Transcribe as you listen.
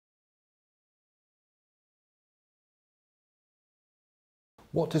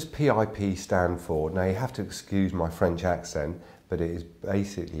What does PIP stand for? Now you have to excuse my French accent, but it is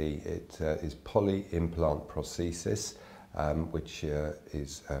basically, it is poly-implant prosthesis, which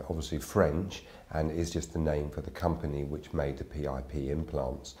is obviously French and is just the name for the company which made the PIP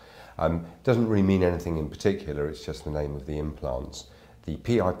implants. Doesn't really mean anything in particular, it's just the name of the implants. The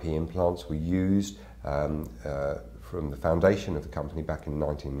PIP implants were used from the foundation of the company back in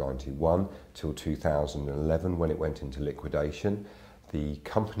 1991 till 2011 when it went into liquidation. The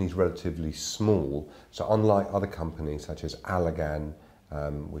company is relatively small, so unlike other companies such as Allergan,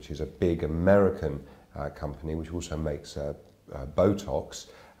 which is a big American company which also makes Botox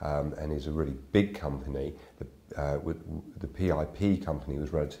and is a really big company, the PIP company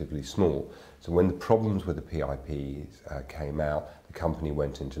was relatively small. So when the problems with the PIP came out, the company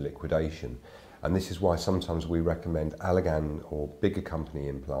went into liquidation. And this is why sometimes we recommend Allergan or bigger company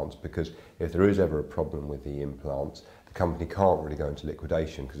implants, because if there is ever a problem with the implants, the company can't really go into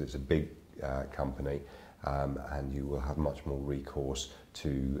liquidation because it's a big company, and you will have much more recourse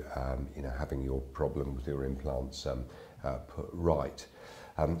to having your problem with your implants put right.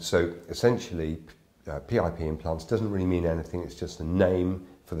 So essentially, PIP implants doesn't really mean anything, it's just a name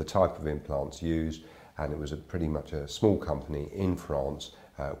for the type of implants used, and it was pretty much a small company in France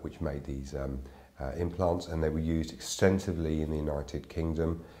which made these implants, and they were used extensively in the United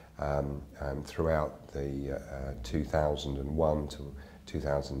Kingdom throughout the 2001 to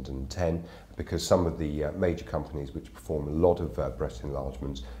 2010, because some of the major companies which perform a lot of breast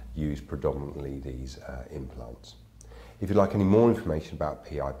enlargements use predominantly these implants. If you'd like any more information about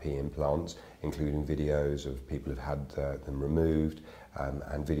PIP implants, including videos of people who've had them removed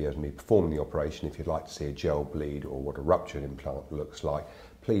and videos of me performing the operation, if you'd like to see a gel bleed or what a ruptured implant looks like,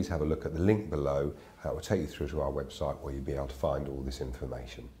 please have a look at the link below. It will take you through to our website where you'll be able to find all this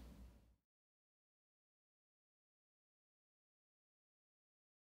information.